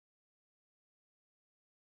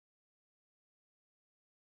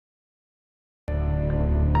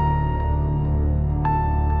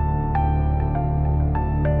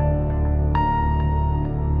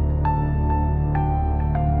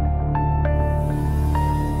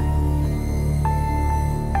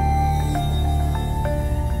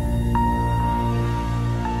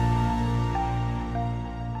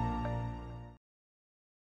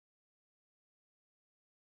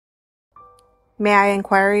May I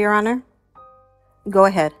inquire, Your Honor? Go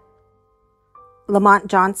ahead. Lamont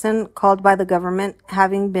Johnson, called by the government,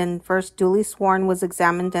 having been first duly sworn, was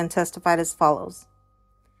examined and testified as follows.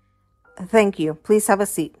 Thank you. Please have a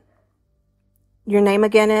seat. Your name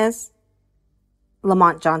again is?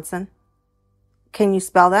 Lamont Johnson. Can you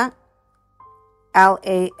spell that?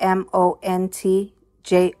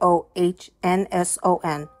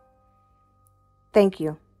 LamontJohnson. Thank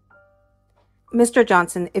you. Mr.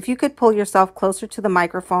 Johnson, if you could pull yourself closer to the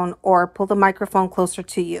microphone or pull the microphone closer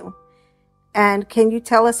to you. And can you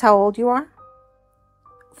tell us how old you are?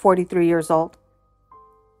 43 years old.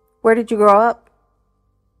 Where did you grow up?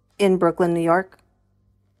 In Brooklyn, New York.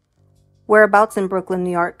 Whereabouts in Brooklyn,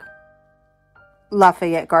 New York?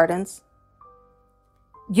 Lafayette Gardens.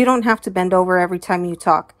 You don't have to bend over every time you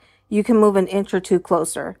talk. You can move an inch or two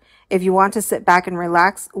closer. If you want to sit back and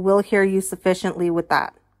relax, we'll hear you sufficiently with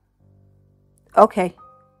that. Okay.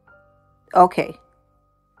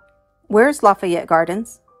 Where's Lafayette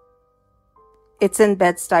Gardens? It's in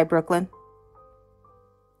Bed-Stuy, Brooklyn.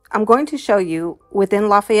 I'm going to show you, within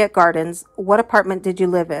Lafayette Gardens, what apartment did you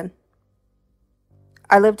live in?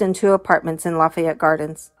 I lived in 2 apartments in Lafayette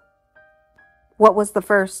Gardens. What was the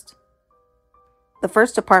first? The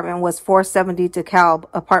first apartment was 470 DeKalb,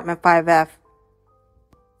 apartment 5F.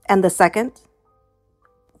 And the second?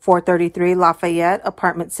 433 Lafayette,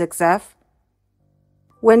 apartment 6F.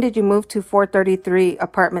 When did you move to 433,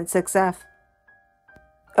 apartment 6F?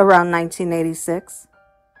 Around 1986.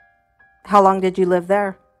 How long did you live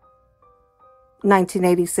there?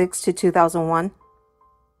 1986 to 2001.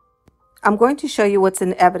 I'm going to show you what's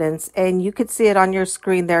in evidence, and you could see it on your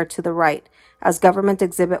screen there to the right as Government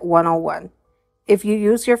Exhibit 101. If you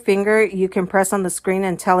use your finger, you can press on the screen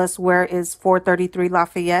and tell us where is 433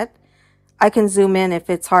 Lafayette. I can zoom in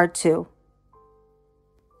if it's hard to.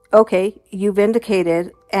 Okay, you've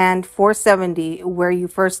indicated, and 470, where you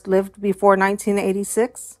first lived before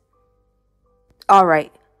 1986? All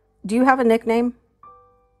right. Do you have a nickname?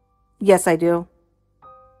 Yes, I do.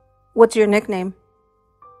 What's your nickname?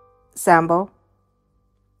 Sambo.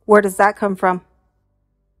 Where does that come from?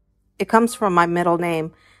 It comes from my middle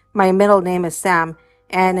name. My middle name is Sam,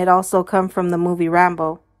 and it also comes from the movie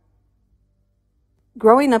Rambo.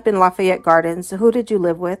 Growing up in Lafayette Gardens, who did you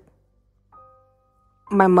live with?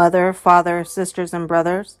 My mother, father, sisters, and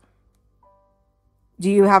brothers.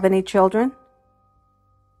 Do you have any children?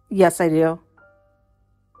 Yes, I do.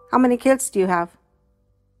 How many kids do you have?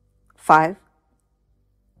 5.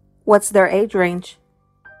 What's their age range?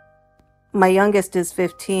 My youngest is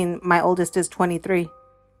 15. My oldest is 23.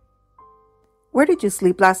 Where did you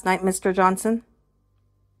sleep last night, Mr. Johnson?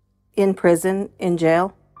 In prison, in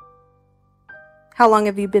jail. How long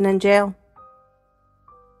have you been in jail?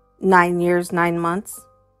 9 years, 9 months.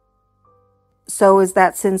 So is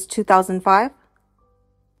that since 2005?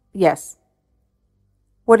 Yes.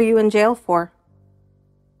 What are you in jail for?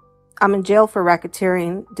 I'm in jail for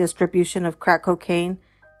racketeering, distribution of crack cocaine,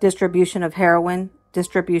 distribution of heroin,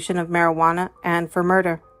 distribution of marijuana, and for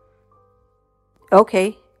murder.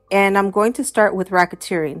 Okay, and I'm going to start with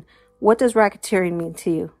racketeering. What does racketeering mean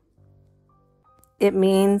to you? It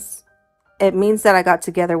means that I got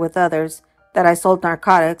together with others, that I sold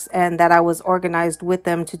narcotics, and that I was organized with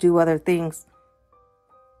them to do other things.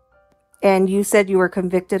 And you said you were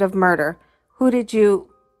convicted of murder.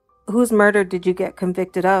 Whose murder did you get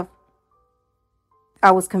convicted of?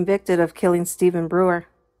 I was convicted of killing Stephen Brewer.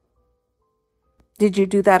 Did you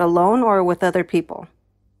do that alone or with other people?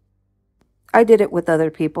 I did it with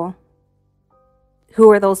other people.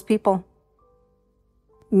 Who are those people?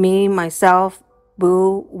 Me, myself,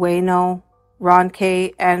 Boo, Wayno, Ron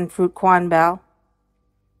K, and Fruit Quan Bell.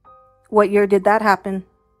 What year did that happen?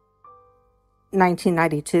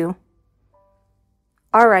 1992.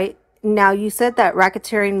 All right. Now you said that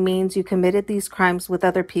racketeering means you committed these crimes with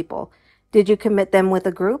other people. Did you commit them with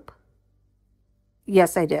a group?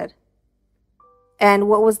 Yes, I did. And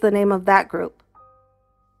what was the name of that group?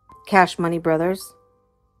 Cash Money Brothers.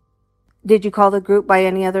 Did you call the group by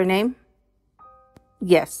any other name?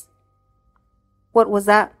 Yes. What was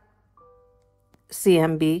that?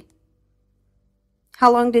 CMB.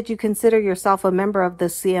 How long did you consider yourself a member of the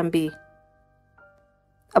CMB?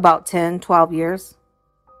 About 10, 12 years.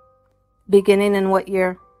 Beginning in what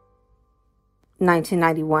year?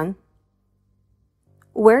 1991.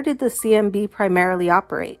 Where did the CMB primarily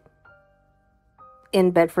operate?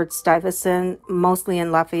 In Bedford-Stuyvesant, mostly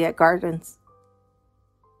in Lafayette Gardens.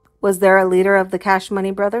 Was there a leader of the Cash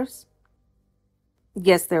Money Brothers?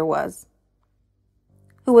 Yes, there was.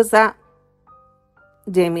 Who was that?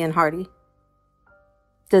 Damion Hardy.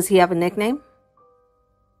 Does he have a nickname?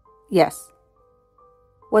 Yes.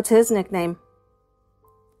 What's his nickname?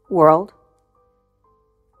 World.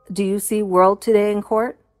 Do you see World today in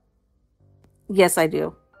court? Yes, I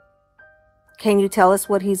do. Can you tell us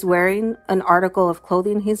what he's wearing, an article of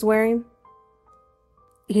clothing he's wearing?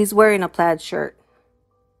 He's wearing a plaid shirt.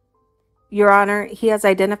 Your Honor, he has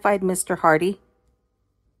identified Mr. Hardy.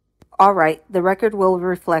 All right, the record will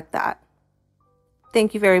reflect that.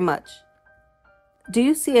 Thank you very much. Do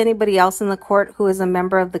you see anybody else in the court who is a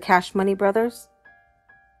member of the Cash Money Brothers?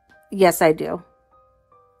 Yes, I do.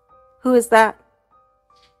 Who is that?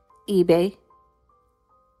 eBay.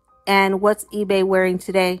 And what's eBay wearing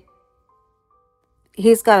today?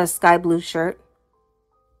 He's got a sky blue shirt.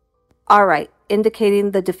 All right,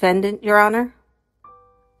 indicating the defendant, Your Honor.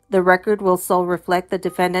 The record will so reflect the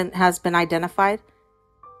defendant has been identified.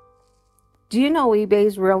 Do you know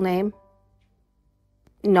eBay's real name?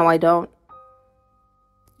 No, I don't.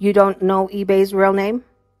 You don't know eBay's real name?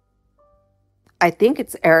 I think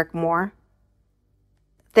it's Eric Moore.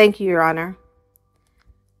 Thank you, Your Honor.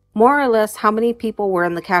 More or less, how many people were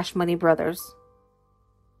in the Cash Money Brothers?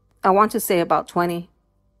 I want to say about 20.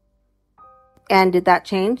 And did that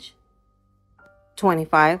change?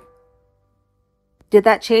 25. Did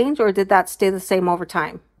that change or did that stay the same over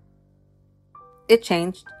time? It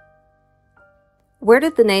changed. Where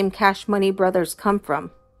did the name Cash Money Brothers come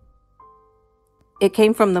from? It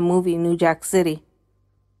came from the movie New Jack City.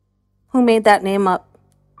 Who made that name up?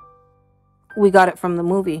 We got it from the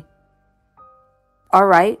movie. All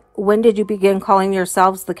right, when did you begin calling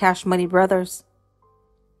yourselves the Cash Money Brothers?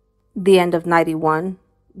 The end of 91,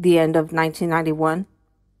 the end of 1991.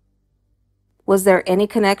 Was there any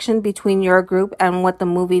connection between your group and what the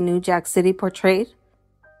movie New Jack City portrayed?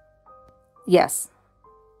 Yes.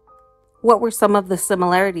 What were some of the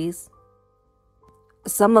similarities?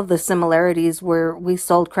 Some of the similarities were we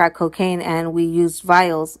sold crack cocaine and we used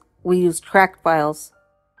vials. We used crack vials.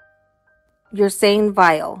 You're saying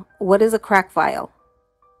vial. What is a crack vial?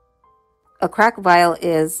 A crack vial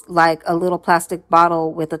is like a little plastic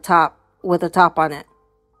bottle with a top on it.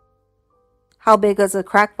 How big is a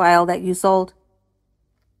crack vial that you sold?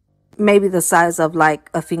 Maybe the size of like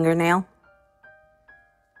a fingernail.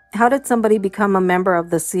 How did somebody become a member of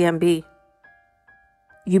the CMB?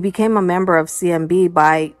 You became a member of CMB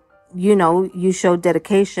by, you showed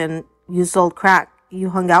dedication, you sold crack, you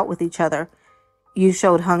hung out with each other, you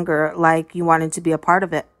showed hunger like you wanted to be a part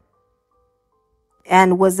of it.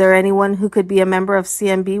 And was there anyone who could be a member of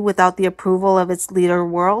CMB without the approval of its leader,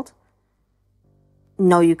 World?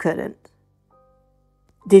 No, you couldn't.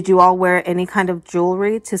 Did you all wear any kind of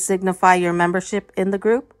jewelry to signify your membership in the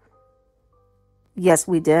group? Yes,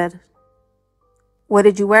 we did. What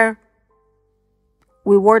did you wear?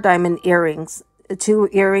 We wore diamond earrings, 2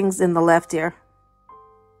 earrings in the left ear.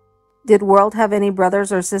 Did World have any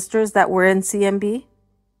brothers or sisters that were in CMB?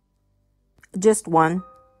 Just one.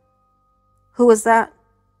 Who was that?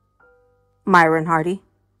 Myron Hardy.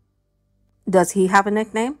 Does he have a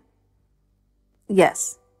nickname?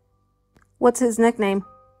 Yes. What's his nickname?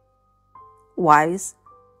 Wise.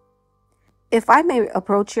 If I may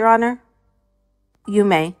approach, Your Honor? You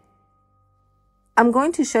may. I'm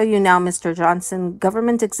going to show you now, Mr. Johnson,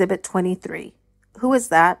 Government Exhibit 23. Who is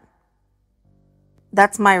that?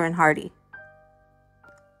 That's Myron Hardy.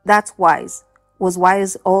 That's Wise. Was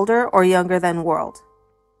Wise older or younger than World?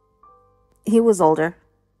 He was older.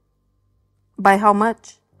 By how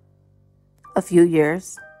much? A few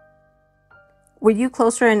years. Were you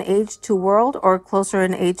closer in age to World or closer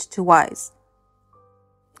in age to Wise?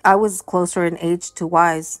 I was closer in age to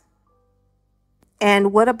Wise.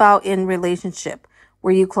 And what about in relationship?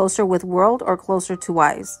 Were you closer with World or closer to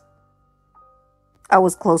Wise? I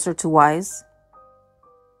was closer to Wise.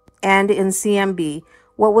 And in CMB,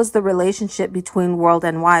 what was the relationship between World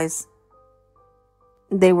and Wise?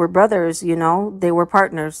 They were brothers, they were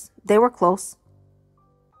partners. They were close.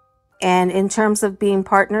 And in terms of being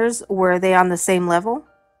partners, were they on the same level?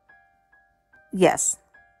 Yes.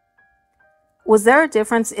 Was there a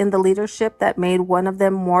difference in the leadership that made one of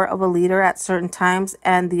them more of a leader at certain times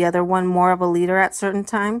and the other one more of a leader at certain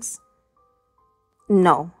times?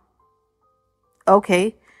 No.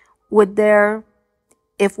 Okay.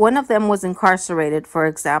 If one of them was incarcerated, for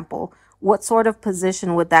example, what sort of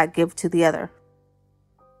position would that give to the other?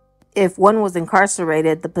 If one was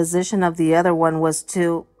incarcerated, the position of the other one was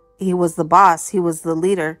he was the boss, he was the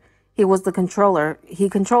leader, he was the controller, he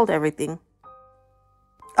controlled everything.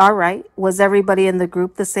 All right. Was everybody in the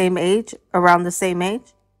group the same age, around the same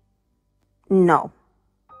age? No.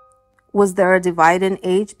 Was there a divide in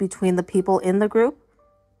age between the people in the group?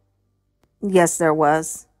 Yes, there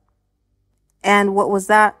was. And what was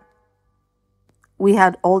that? We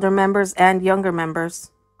had older members and younger members.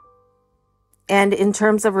 And in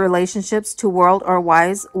terms of relationships to World or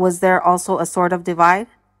Wise, was there also a sort of divide?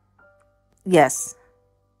 Yes.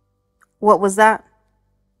 What was that?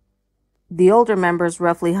 The older members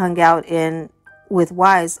roughly hung out in with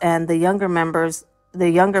Wise, and the younger members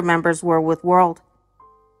were with World.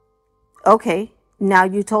 Okay, now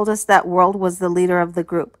you told us that World was the leader of the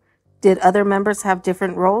group. Did other members have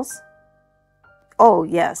different roles? Oh,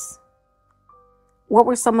 yes. What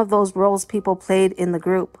were some of those roles people played in the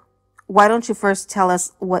group? Why don't you first tell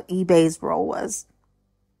us what eBay's role was?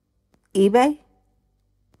 eBay?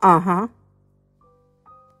 Uh-huh.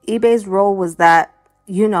 eBay's role was that,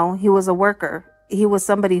 he was a worker. He was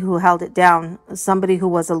somebody who held it down, somebody who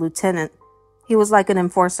was a lieutenant. He was like an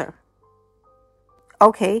enforcer.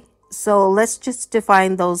 Okay, so let's just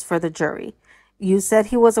define those for the jury. You said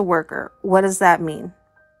he was a worker. What does that mean?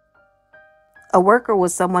 A worker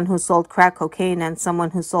was someone who sold crack cocaine and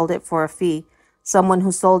someone who sold it for a fee, someone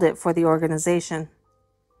who sold it for the organization.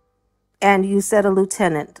 And you said a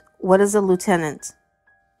lieutenant. What is a lieutenant?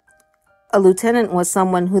 A lieutenant was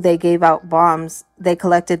someone who they gave out bombs. They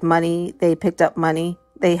collected money, they picked up money,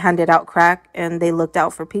 they handed out crack, and they looked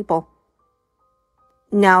out for people.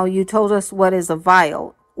 Now, you told us what is a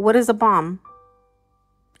vial. What is a bomb?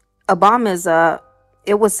 A bomb is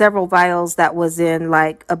it was several vials that was in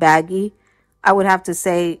like a baggie. I would have to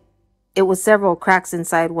say it was several cracks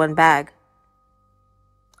inside one bag.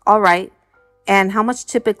 All right. And how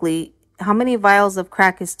many vials of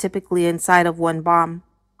crack is typically inside of one bomb?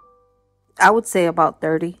 I would say about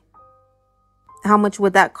 30. How much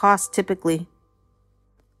would that cost typically?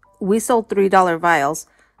 We sold $3 vials,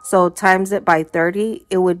 so times it by 30,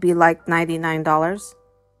 it would be like $99.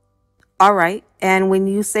 All right. And when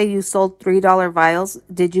you say you sold $3 vials,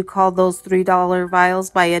 did you call those $3 vials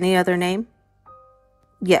by any other name?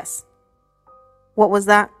 Yes. What was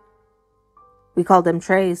that? We called them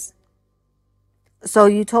trays. So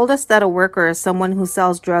you told us that a worker is someone who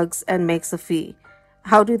sells drugs and makes a fee.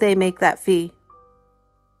 How do they make that fee?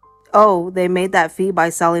 Oh, they made that fee by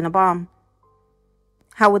selling a bomb.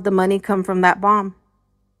 How would the money come from that bomb?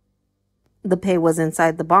 The pay was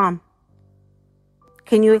inside the bomb.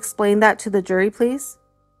 Can you explain that to the jury, please?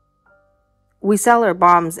 We sell our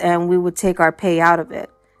bombs and we would take our pay out of it.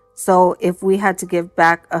 So if we had to give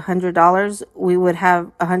back $100, we would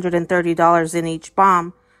have $130 in each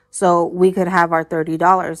bomb. So we could have our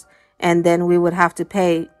 $30, and then we would have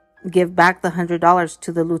to give back the $100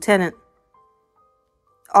 to the lieutenant.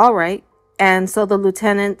 All right. And so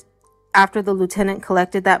after the lieutenant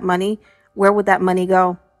collected that money, where would that money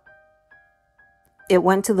go? It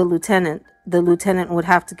went to the lieutenant. The lieutenant would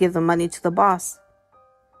have to give the money to the boss.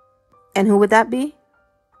 And who would that be?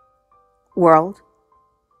 World.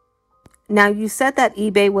 Now, you said that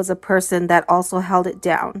eBay was a person that also held it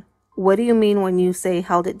down. What do you mean when you say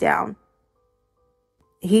held it down?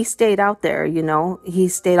 He stayed out there, He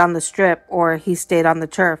stayed on the strip, or he stayed on the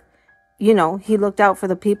turf. He looked out for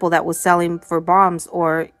the people that was selling for bombs,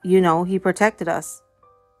 or, he protected us.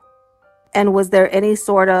 And was there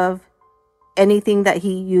anything that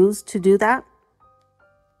he used to do that?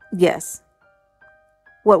 Yes.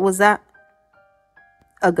 What was that?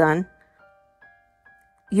 A gun.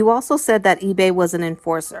 You also said that eBay was an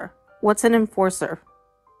enforcer. What's an enforcer?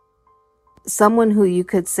 Someone who you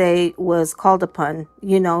could say was called upon,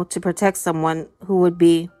 to protect someone who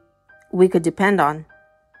we could depend on.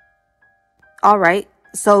 All right.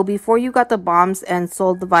 So before you got the bombs and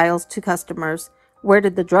sold the vials to customers, where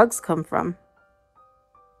did the drugs come from?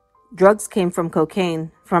 Drugs came from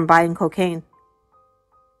cocaine, from buying cocaine.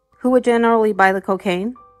 Who would generally buy the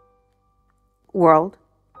cocaine? World.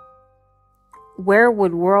 Where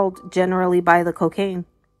would World generally buy the cocaine?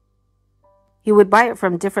 He would buy it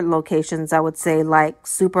from different locations, I would say, like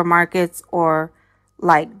supermarkets or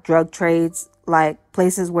like drug trades, like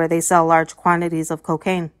places where they sell large quantities of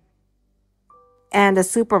cocaine. And a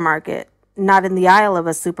supermarket, not in the aisle of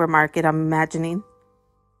a supermarket, I'm imagining.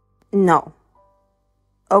 No.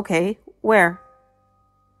 Okay, where?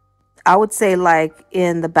 I would say like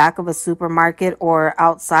in the back of a supermarket or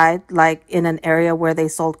outside, like in an area where they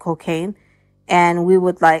sold cocaine. And we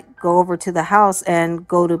would like go over to the house and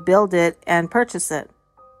go to build it and purchase it.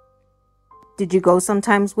 Did you go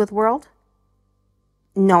sometimes with World?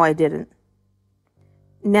 No, I didn't.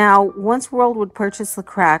 Now, once World would purchase the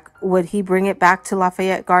crack, would he bring it back to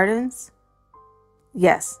Lafayette Gardens?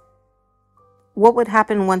 Yes. What would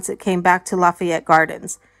happen once it came back to Lafayette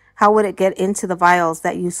Gardens? How would it get into the vials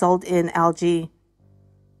that you sold in LG?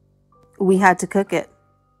 We had to cook it.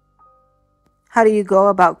 How do you go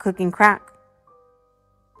about cooking crack?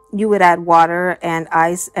 You would add water and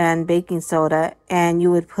ice and baking soda, and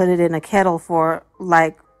you would put it in a kettle for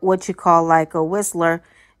like what you call like a whistler,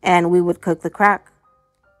 and we would cook the crack.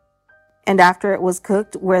 And after it was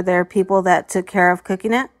cooked, were there people that took care of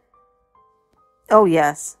cooking it? Oh,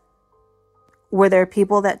 yes. Were there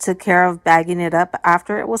people that took care of bagging it up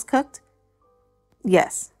after it was cooked?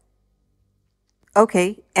 Yes.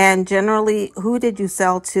 Okay, and generally, who did you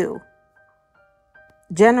sell to?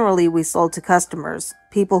 Generally, we sold to customers,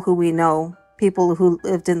 people who we know, people who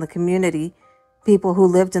lived in the community, people who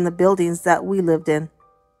lived in the buildings that we lived in.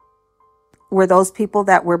 Were those people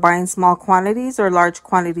that were buying small quantities or large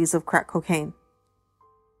quantities of crack cocaine?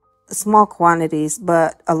 Small quantities,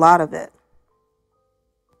 but a lot of it.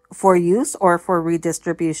 For use or for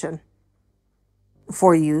redistribution?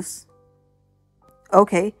 For use.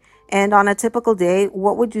 Okay, and on a typical day,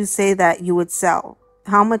 what would you say that you would sell?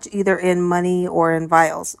 How much, either in money or in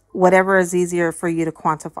vials? Whatever is easier for you to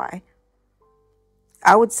quantify.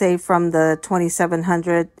 I would say from the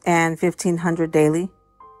 2,700 and 1,500 daily.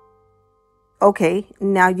 Okay,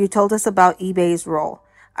 now you told us about eBay's role.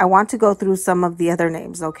 I want to go through some of the other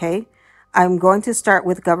names, okay? I'm going to start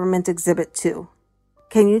with Government Exhibit 2.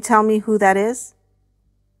 Can you tell me who that is?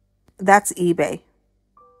 That's eBay.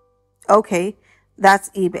 Okay, that's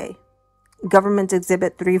eBay. Government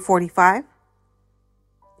Exhibit 345?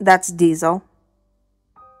 That's Diesel.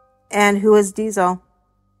 And who is Diesel?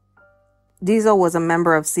 Diesel was a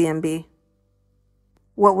member of CMB.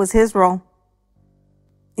 What was his role?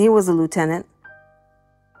 He was a lieutenant.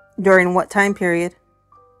 During what time period?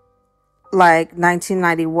 Like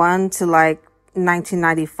 1991 to like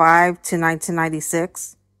 1995 to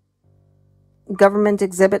 1996. Government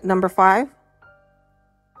Exhibit number 5?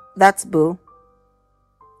 That's Boo.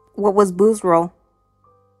 What was Boo's role?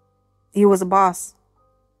 He was a boss.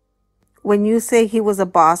 When you say he was a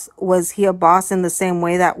boss, was he a boss in the same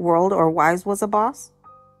way that World or Wise was a boss?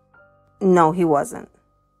 No, he wasn't.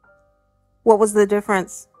 What was the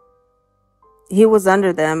difference? He was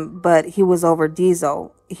under them, but he was over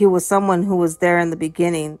Diesel. He was someone who was there in the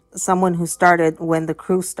beginning, someone who started when the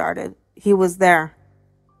crew started. He was there.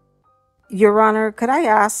 Your Honor, could I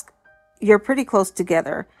ask? You're pretty close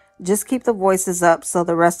together. Just keep the voices up so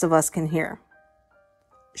the rest of us can hear.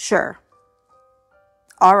 Sure.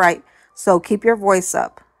 All right, so keep your voice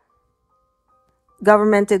up.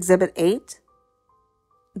 Government Exhibit 8?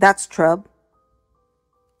 That's Trub.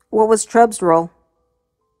 What was Trub's role?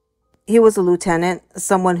 He was a lieutenant,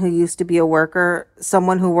 someone who used to be a worker,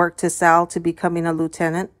 someone who worked to sell to becoming a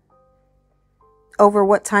lieutenant. Over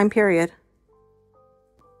what time period?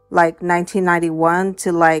 Like 1991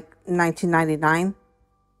 to like 1999?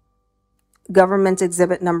 Government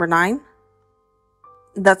Exhibit number 9?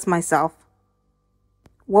 That's myself.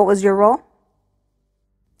 What was your role?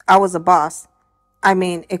 I was a boss. I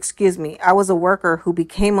was a worker who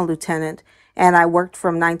became a lieutenant, and I worked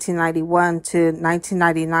from 1991 to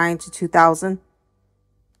 1999 to 2000.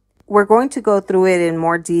 We're going to go through it in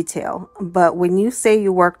more detail, but when you say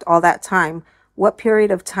you worked all that time, what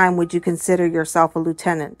period of time would you consider yourself a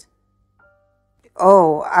lieutenant?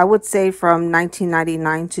 Oh, I would say from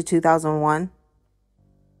 1999 to 2001.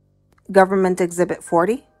 Government Exhibit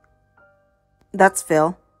 40? That's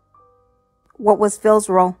Phil. What was Phil's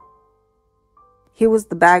role? He was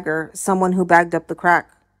the bagger, someone who bagged up the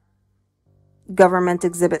crack. Government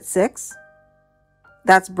Exhibit 6?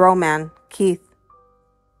 That's Broman, Keith.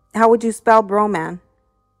 How would you spell Broman?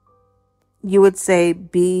 You would say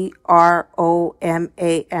Broman.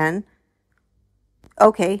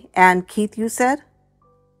 Okay, and Keith you said?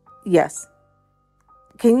 Yes.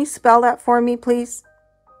 Can you spell that for me, please?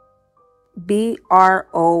 Broman.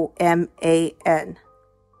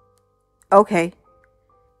 Okay.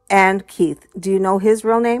 And Keith, do you know his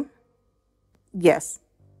real name? Yes.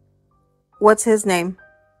 What's his name?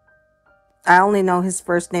 I only know his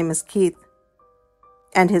first name is Keith.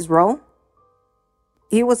 And his role?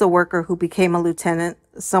 He was a worker who became a lieutenant,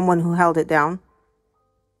 someone who held it down.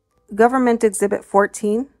 Government Exhibit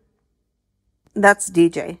 14? That's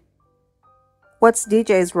DJ. What's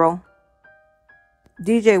DJ's role?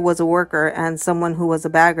 DJ was a worker and someone who was a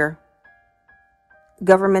bagger.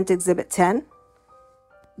 Government Exhibit 10?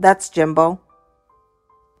 That's Jimbo.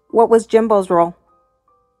 What was Jimbo's role?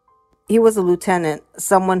 He was a lieutenant,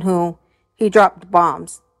 someone who, he dropped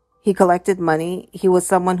bombs. He collected money. He was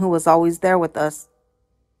someone who was always there with us.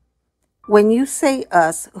 When you say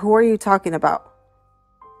us, who are you talking about?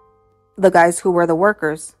 The guys who were the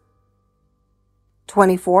workers.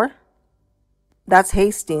 24? That's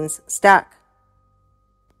Hastings, Stack.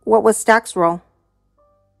 What was Stack's role?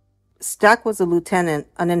 Stack was a lieutenant,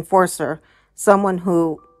 an enforcer, someone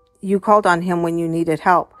who, you called on him when you needed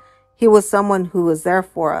help. He was someone who was there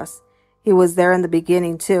for us. He was there in the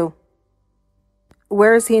beginning too.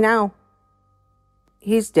 Where is he now?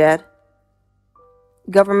 He's dead.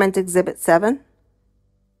 Government Exhibit 7?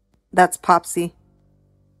 That's Popsy.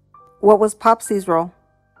 What was Popsy's role?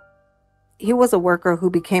 He was a worker who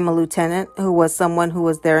became a lieutenant, who was someone who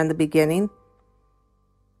was there in the beginning.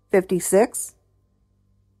 56?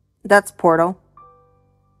 That's Porto.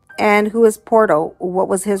 And who is Porto? What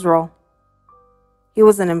was his role? He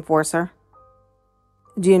was an enforcer.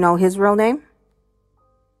 Do you know his real name?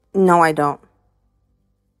 No, I don't.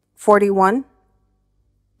 41?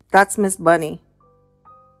 That's Miss Bunny.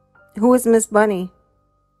 Who is Miss Bunny?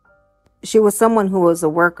 She was someone who was a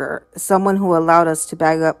worker, someone who allowed us to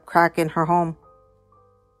bag up crack in her home.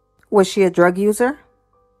 Was she a drug user?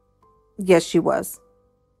 Yes, she was.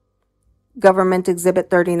 Government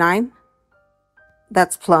Exhibit 39?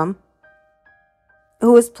 That's Plum.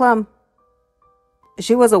 Who is Plum?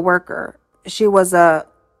 She was a worker. She was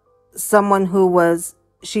someone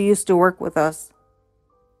she used to work with us.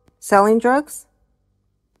 Selling drugs?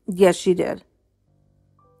 Yes, she did.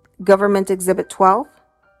 Government Exhibit 12?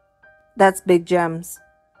 That's Big Gems.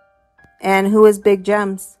 And who is Big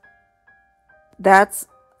Gems? That's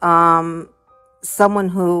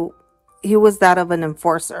someone he was that of an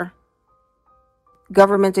enforcer.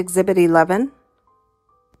 Government Exhibit 11?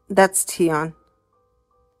 That's Tion.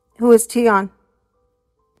 Who is Tion?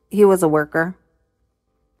 He was a worker.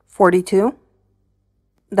 42?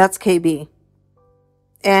 That's KB.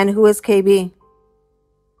 And who is KB?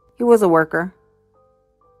 He was a worker.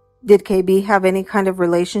 Did KB have any kind of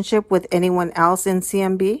relationship with anyone else in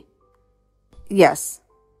CMB? Yes.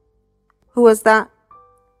 Who was that?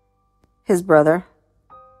 His brother.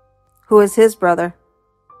 Who is his brother?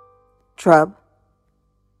 Trub.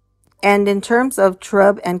 And in terms of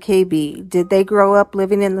Trub and KB, did they grow up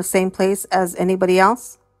living in the same place as anybody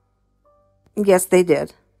else? Yes, they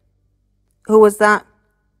did. Who was that?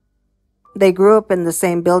 They grew up in the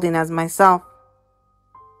same building as myself.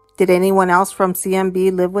 Did anyone else from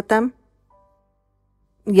CMB live with them?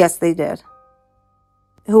 Yes, they did.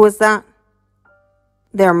 Who was that?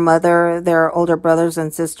 Their mother, their older brothers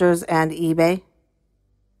and sisters, and eBay.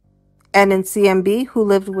 And in CMB, who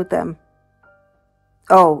lived with them?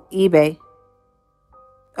 Oh, eBay.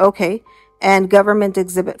 Okay. And Government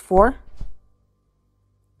Exhibit 4?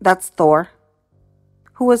 That's Thor.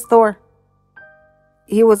 Who was Thor?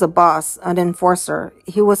 He was a boss, an enforcer.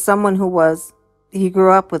 He was someone he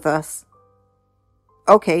grew up with us.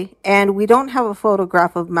 Okay, and we don't have a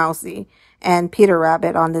photograph of Mousy and Peter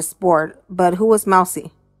Rabbit on this board, but who was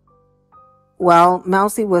Mousy? Well,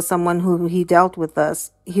 Mousy was someone who he dealt with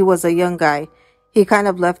us. He was a young guy. He kind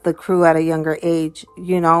of left the crew at a younger age,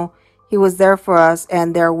 He was there for us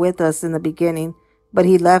and there with us in the beginning, but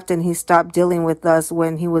he left and he stopped dealing with us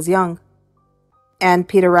when he was young. And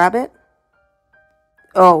Peter Rabbit?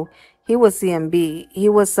 Oh, he was CMB. He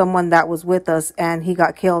was someone that was with us and he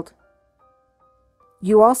got killed.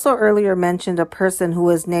 You also earlier mentioned a person who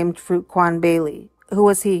was named Fruit Quan Bailey. Who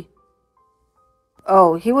was he?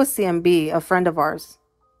 Oh, he was CMB, a friend of ours.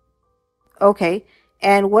 Okay,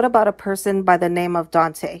 and what about a person by the name of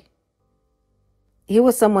Dante? He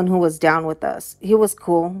was someone who was down with us. He was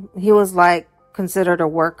cool. He was considered a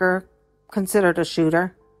worker, considered a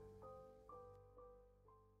shooter.